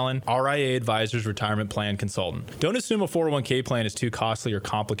Tom Allen, RIA Advisors Retirement Plan Consultant. Don't assume a 401k plan is too costly or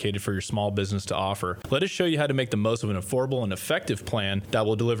complicated for your small business to offer. Let us show you how to make the most of an affordable and effective plan that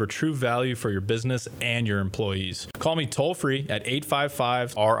will deliver true value for your business and your employees. Call me toll-free at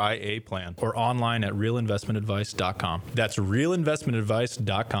 855-RIA Plan or online at realinvestmentadvice.com. That's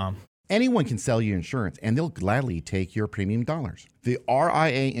realinvestmentadvice.com. Anyone can sell you insurance, and they'll gladly take your premium dollars. The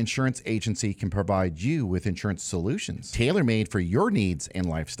RIA Insurance Agency can provide you with insurance solutions tailor-made for your needs and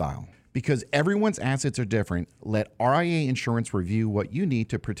lifestyle. Because everyone's assets are different, let RIA Insurance review what you need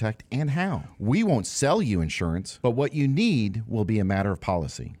to protect and how. We won't sell you insurance, but what you need will be a matter of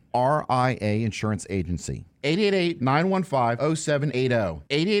policy. RIA Insurance Agency. 888-915-0780.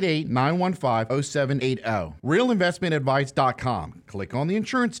 888-915-0780. RealInvestmentAdvice.com. Click on the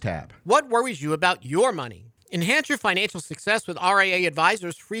Insurance tab. What worries you about your money? Enhance your financial success with RIA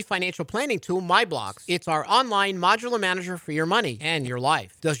Advisors' free financial planning tool, MyBlocks. It's our online modular manager for your money and your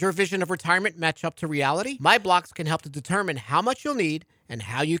life. Does your vision of retirement match up to reality? MyBlocks can help to determine how much you'll need and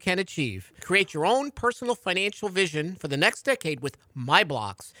how you can achieve. Create your own personal financial vision for the next decade with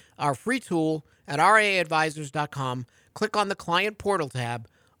MyBlocks, our free tool at RIAadvisors.com. Click on the Client Portal tab,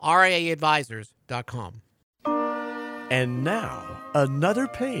 RIAadvisors.com. And now, another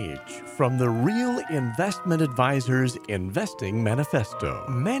page from the Real Investment Advisors Investing Manifesto.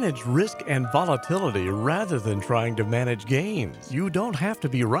 Manage risk and volatility rather than trying to manage gains. You don't have to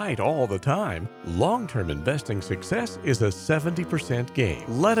be right all the time. Long-term investing success is a 70% gain.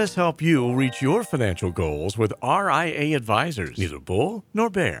 Let us help you reach your financial goals with RIA Advisors. Neither bull nor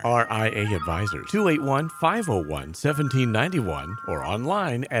bear. RIA Advisors, 281-501-1791 or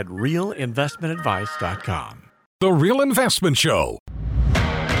online at realinvestmentadvice.com. The Real Investment Show.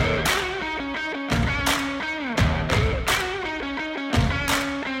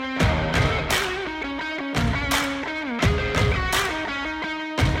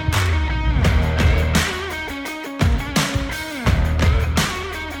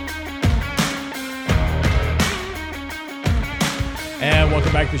 And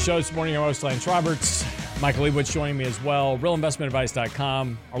welcome back to the show this morning. I'm host Lance Roberts. Michael Leibowitz joining me as well.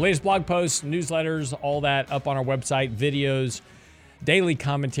 RealInvestmentAdvice.com. Our latest blog posts, newsletters, all that up on our website, videos. Daily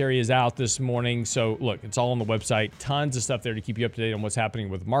commentary is out this morning. So look, it's all on the website. Tons of stuff there to keep you up to date on what's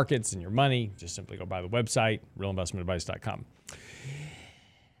happening with markets and your money. Just simply go by the website, RealInvestmentAdvice.com.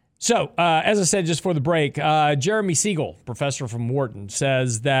 So, as I said just for the break, Jeremy Siegel, professor from Wharton,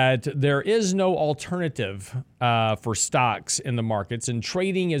 says that there is no alternative for stocks in the markets, and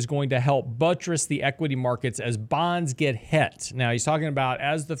trading is going to help buttress the equity markets as bonds get hit. Now, he's talking about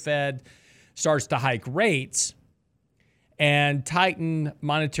as the Fed starts to hike rates and tighten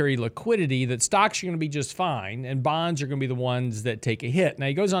monetary liquidity, that stocks are going to be just fine, and bonds are going to be the ones that take a hit. Now,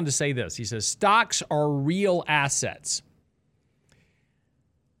 he goes on to say this. He says, stocks are real assets.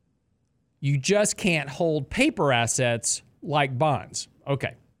 You just can't hold paper assets like bonds.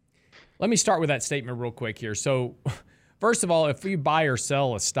 Okay. Let me start with that statement real quick here. So, first of all, if you buy or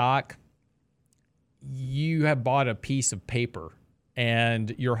sell a stock, you have bought a piece of paper,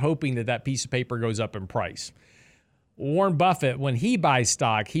 and you're hoping that that piece of paper goes up in price. Warren Buffett, when he buys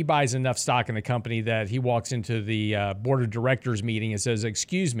stock, he buys enough stock in the company that he walks into the board of directors meeting and says,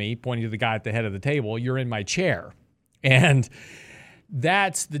 "Excuse me," pointing to the guy at the head of the table, "you're in my chair." And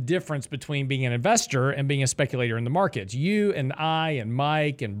that's the difference between being an investor and being a speculator in the markets. You and I and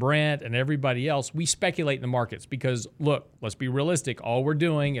Mike and Brent and everybody else, we speculate in the markets because, look, let's be realistic. All we're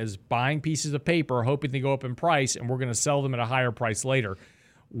doing is buying pieces of paper, hoping they go up in price, and we're going to sell them at a higher price later.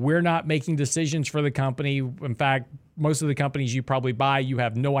 We're not making decisions for the company. In fact, most of the companies you probably buy, you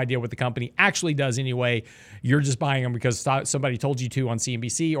have no idea what the company actually does anyway. You're just buying them because somebody told you to on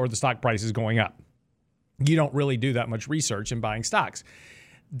CNBC or the stock price is going up. You don't really do that much research in buying stocks.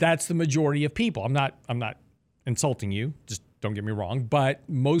 That's the majority of people. I'm not insulting you, just don't get me wrong, but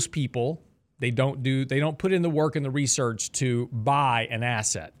most people, they don't put in the work and the research to buy an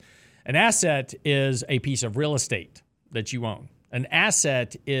asset. An asset is a piece of real estate that you own. An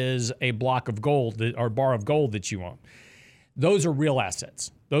asset is a block of gold or bar of gold that you own. Those are real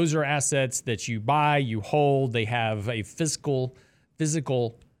assets. Those are assets that you buy, you hold. They have a physical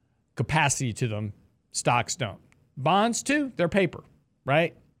capacity to them. Stocks don't. Bonds, too, they're paper,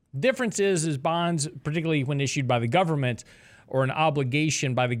 right? Difference is bonds, particularly when issued by the government or an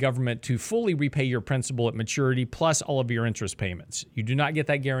obligation by the government to fully repay your principal at maturity plus all of your interest payments. You do not get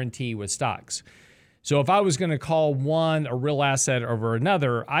that guarantee with stocks. So if I was going to call one a real asset over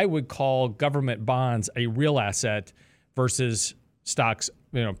another, I would call government bonds a real asset versus stocks,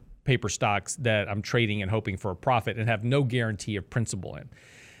 paper stocks that I'm trading and hoping for a profit and have no guarantee of principal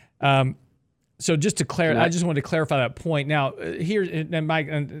in. So just to clarify, I just wanted to clarify that point. Now, here, and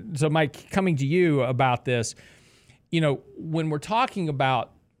Mike, coming to you about this, when we're talking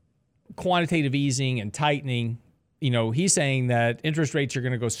about quantitative easing and tightening, he's saying that interest rates are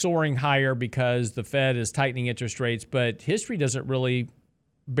going to go soaring higher because the Fed is tightening interest rates, but history doesn't really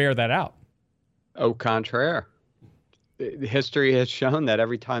bear that out. Au contraire. History has shown that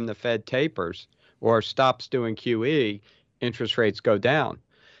every time the Fed tapers or stops doing QE, interest rates go down.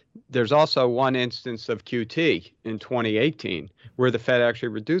 There's also one instance of QT in 2018 where the Fed actually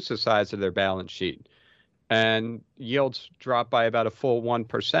reduced the size of their balance sheet and yields dropped by about a full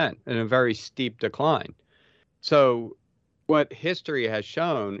 1% in a very steep decline. So what history has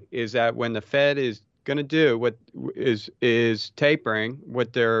shown is that when the Fed is going to do what is tapering,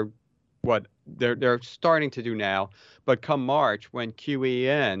 what they're starting to do now, but come March when QE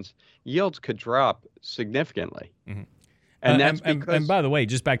ends, yields could drop significantly. Mm-hmm. And that's because, and by the way,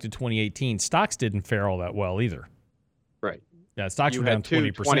 just back to 2018, stocks didn't fare all that well either. Right. Yeah, stocks were down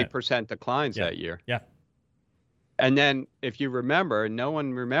 20%. 20% declines that year. Yeah. And then if you remember, no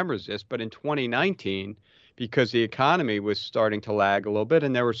one remembers this, but in 2019, because the economy was starting to lag a little bit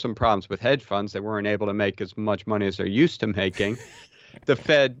and there were some problems with hedge funds, they weren't able to make as much money as they're used to making. The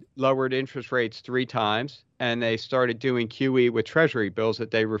Fed lowered interest rates 3 times, and they started doing QE with Treasury bills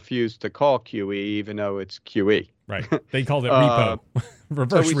that they refused to call QE, even though it's QE. Right. They called it repo.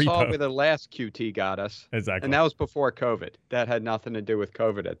 Reverse so we repo. saw where the last QT got us. Exactly. And that was before COVID. That had nothing to do with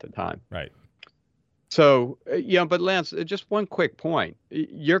COVID at the time. Right. So, but Lance, just one quick point.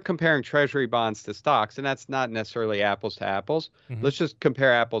 You're comparing Treasury bonds to stocks, and that's not necessarily apples to apples. Mm-hmm. Let's just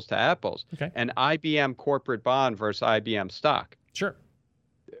compare apples to apples. Okay. An IBM corporate bond versus IBM stock. Sure.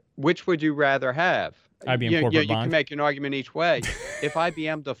 Which would you rather have? IBM corporate bond. You can make an argument each way. If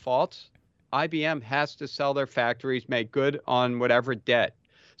IBM defaults, IBM has to sell their factories, make good on whatever debt.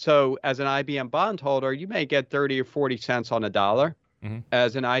 So as an IBM bondholder, you may get 30 or 40 cents on a dollar. Mm-hmm.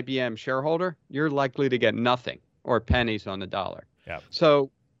 As an IBM shareholder, you're likely to get nothing or pennies on the dollar. Yeah.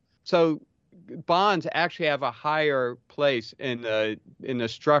 So bonds actually have a higher place in the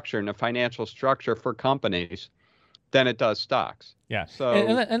structure, in the financial structure for companies than it does stocks. Yeah. So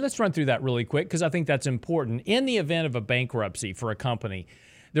and let's run through that really quick because I think that's important. In the event of a bankruptcy for a company,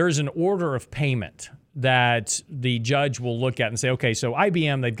 there is an order of payment that the judge will look at and say, okay, so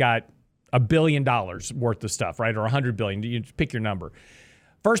IBM, they've got $1 billion worth of stuff, right? Or $100 billion. You pick your number.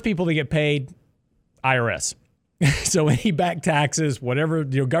 First people to get paid, IRS. So any back taxes, whatever,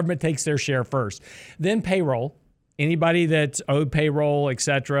 government takes their share first. Then payroll. Anybody that's owed payroll, et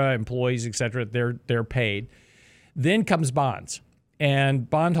cetera, employees, et cetera, they're paid. Then comes bonds. And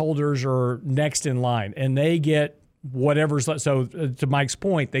bondholders are next in line. And they get whatever's left. So to Mike's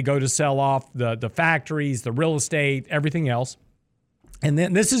point, they go to sell off the factories, the real estate, everything else. And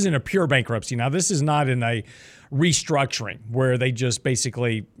then this is in a pure bankruptcy. Now, this is not in a restructuring where they just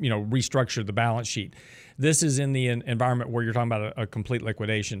basically, restructure the balance sheet. This is in the environment where you're talking about a complete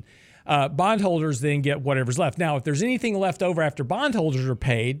liquidation. Bondholders then get whatever's left. Now, if there's anything left over after bondholders are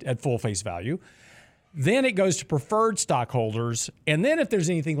paid at full face value, then it goes to preferred stockholders. And then if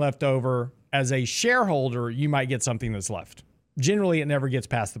there's anything left over as a shareholder, you might get something that's left. Generally, it never gets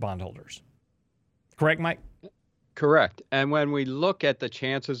past the bondholders. Correct, Mike? Correct. And when we look at the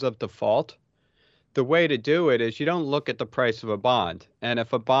chances of default, the way to do it is you don't look at the price of a bond. And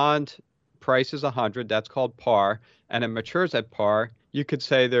if a bond price is 100, that's called par, and it matures at par, you could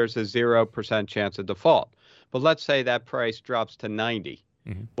say there's a 0% chance of default. But let's say that price drops to 90.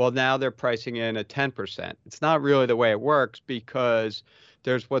 Mm-hmm. Well, now they're pricing in a 10%. It's not really the way it works because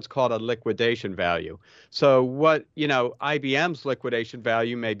there's what's called a liquidation value. So IBM's liquidation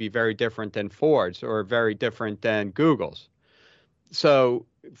value may be very different than Ford's or very different than Google's. So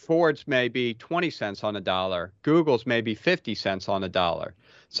Ford's may be 20 cents on a dollar. Google's may be 50 cents on a dollar.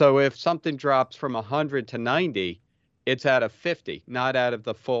 So if something drops from 100 to 90, it's out of 50, not out of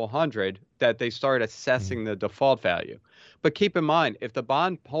the full 100 that they start assessing the default value. But keep in mind, if the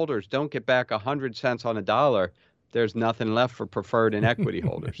bond holders don't get back 100 cents on a dollar, there's nothing left for preferred and equity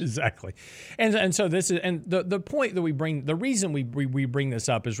holders. Exactly. And so this is, and the point that we bring, the reason we bring this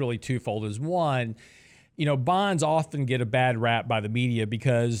up is really twofold. Is one, bonds often get a bad rap by the media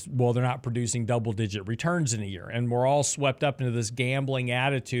because, well, they're not producing double-digit returns in a year. And we're all swept up into this gambling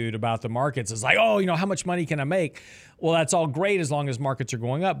attitude about the markets. It's like, how much money can I make? Well, that's all great as long as markets are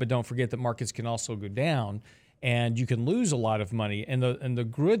going up, but don't forget that markets can also go down. and you can lose a lot of money. And the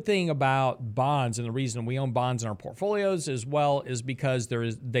good thing about bonds, and the reason we own bonds in our portfolios as well, is because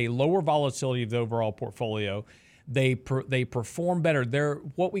they lower volatility of the overall portfolio. They perform better. They're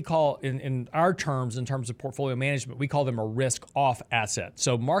what we call, in our terms, in terms of portfolio management, we call them a risk-off asset.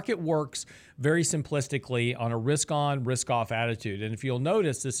 So market works very simplistically on a risk-on, risk-off attitude. And if you'll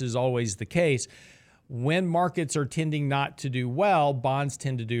notice, this is always the case. When markets are tending not to do well, bonds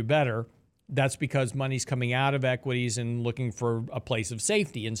tend to do better. That's because money's coming out of equities and looking for a place of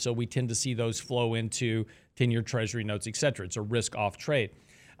safety. And so we tend to see those flow into 10-year treasury notes, et cetera. It's a risk-off trade.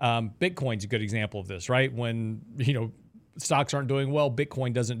 Bitcoin's a good example of this, right? When, stocks aren't doing well,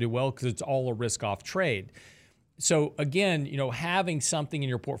 Bitcoin doesn't do well because it's all a risk-off trade. So again, having something in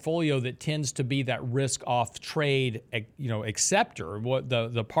your portfolio that tends to be that risk-off trade, acceptor, what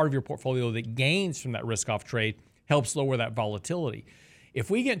the part of your portfolio that gains from that risk-off trade helps lower that volatility. If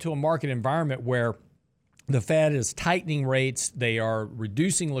we get into a market environment where the Fed is tightening rates, they are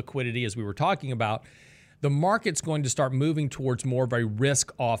reducing liquidity, as we were talking about, the market's going to start moving towards more of a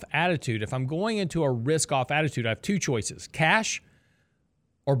risk-off attitude. If I'm going into a risk-off attitude, I have two choices: cash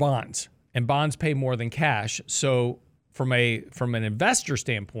or bonds. And bonds pay more than cash. So from an investor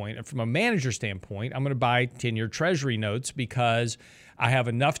standpoint and from a manager standpoint, I'm going to buy 10-year treasury notes because I have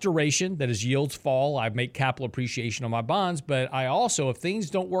enough duration that as yields fall, I make capital appreciation on my bonds. But I also, if things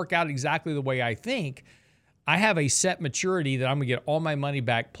don't work out exactly the way I think, I have a set maturity that I'm going to get all my money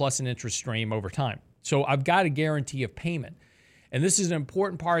back plus an interest stream over time. So I've got a guarantee of payment. And this is an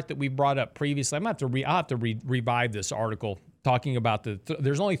important part that we brought up previously. I'll have to revive this article talking about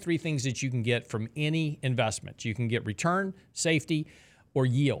there's only three things that you can get from any investment. You can get return, safety, or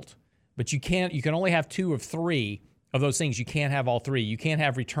yield. But you can only have two of three of those things. You can't have all three. You can't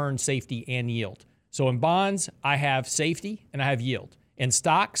have return, safety, and yield. So in bonds, I have safety and I have yield. In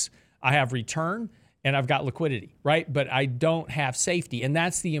stocks, I have return and I've got liquidity, right? But I don't have safety. And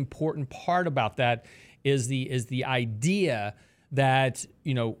that's the important part about that is the idea that,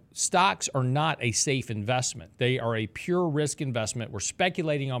 stocks are not a safe investment. They are a pure risk investment. We're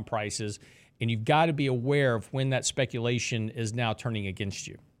speculating on prices, and you've got to be aware of when that speculation is now turning against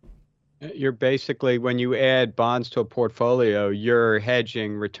you. You're basically, when you add bonds to a portfolio, you're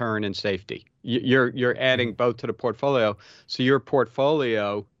hedging return and safety. You're adding both to the portfolio, so your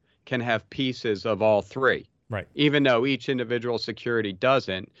portfolio can have pieces of all three. Right. Even though each individual security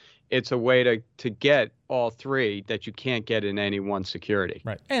doesn't, it's a way to get all three that you can't get in any one security.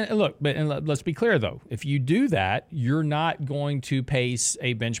 Right. And look, let's be clear though. If you do that, you're not going to pace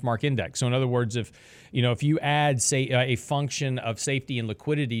a benchmark index. So in other words, if you add, say, a function of safety and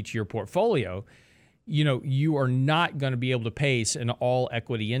liquidity to your portfolio, you are not going to be able to pace an all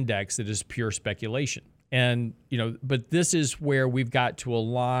equity index that is pure speculation. And, but this is where we've got to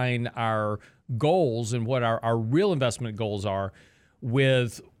align our goals and what our real investment goals are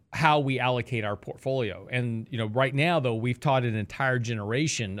with how we allocate our portfolio. And, right now, though, we've taught an entire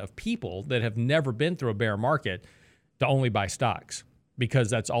generation of people that have never been through a bear market to only buy stocks because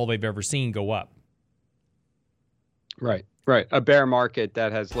that's all they've ever seen go up. Right. A bear market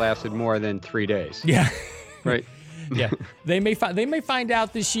that has lasted more than 3 days. Yeah. Right. Yeah, they may find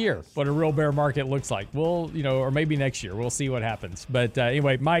out this year what a real bear market looks like. Well, or maybe next year. We'll see what happens. But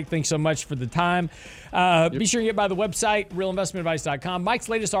anyway, Mike, thanks so much for the time. Be sure to get by the website, realinvestmentadvice.com. Mike's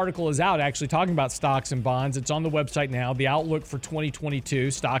latest article is out, actually talking about stocks and bonds. It's on the website now. The outlook for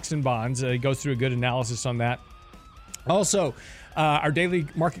 2022, stocks and bonds. He goes through a good analysis on that. Also, our daily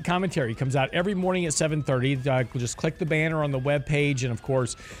market commentary comes out every morning at 7:30. Just click the banner on the webpage, and of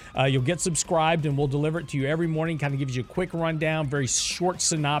course, you'll get subscribed, and we'll deliver it to you every morning. Kind of gives you a quick rundown, very short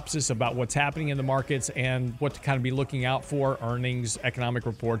synopsis about what's happening in the markets and what to kind of be looking out for, earnings, economic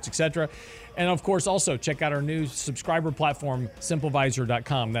reports, etc. And of course, also check out our new subscriber platform,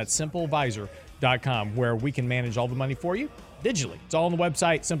 SimpleVisor.com. That's SimpleVisor.com, where we can manage all the money for you digitally. It's all on the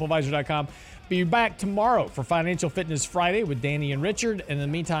website, SimpleVisor.com. Be back tomorrow for Financial Fitness Friday with Danny and Richard. And in the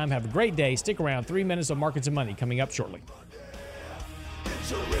meantime, have a great day. Stick around. 3 minutes of markets and money coming up shortly.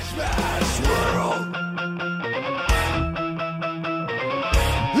 It's a rich man's world.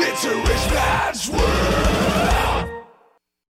 It's a rich man's world.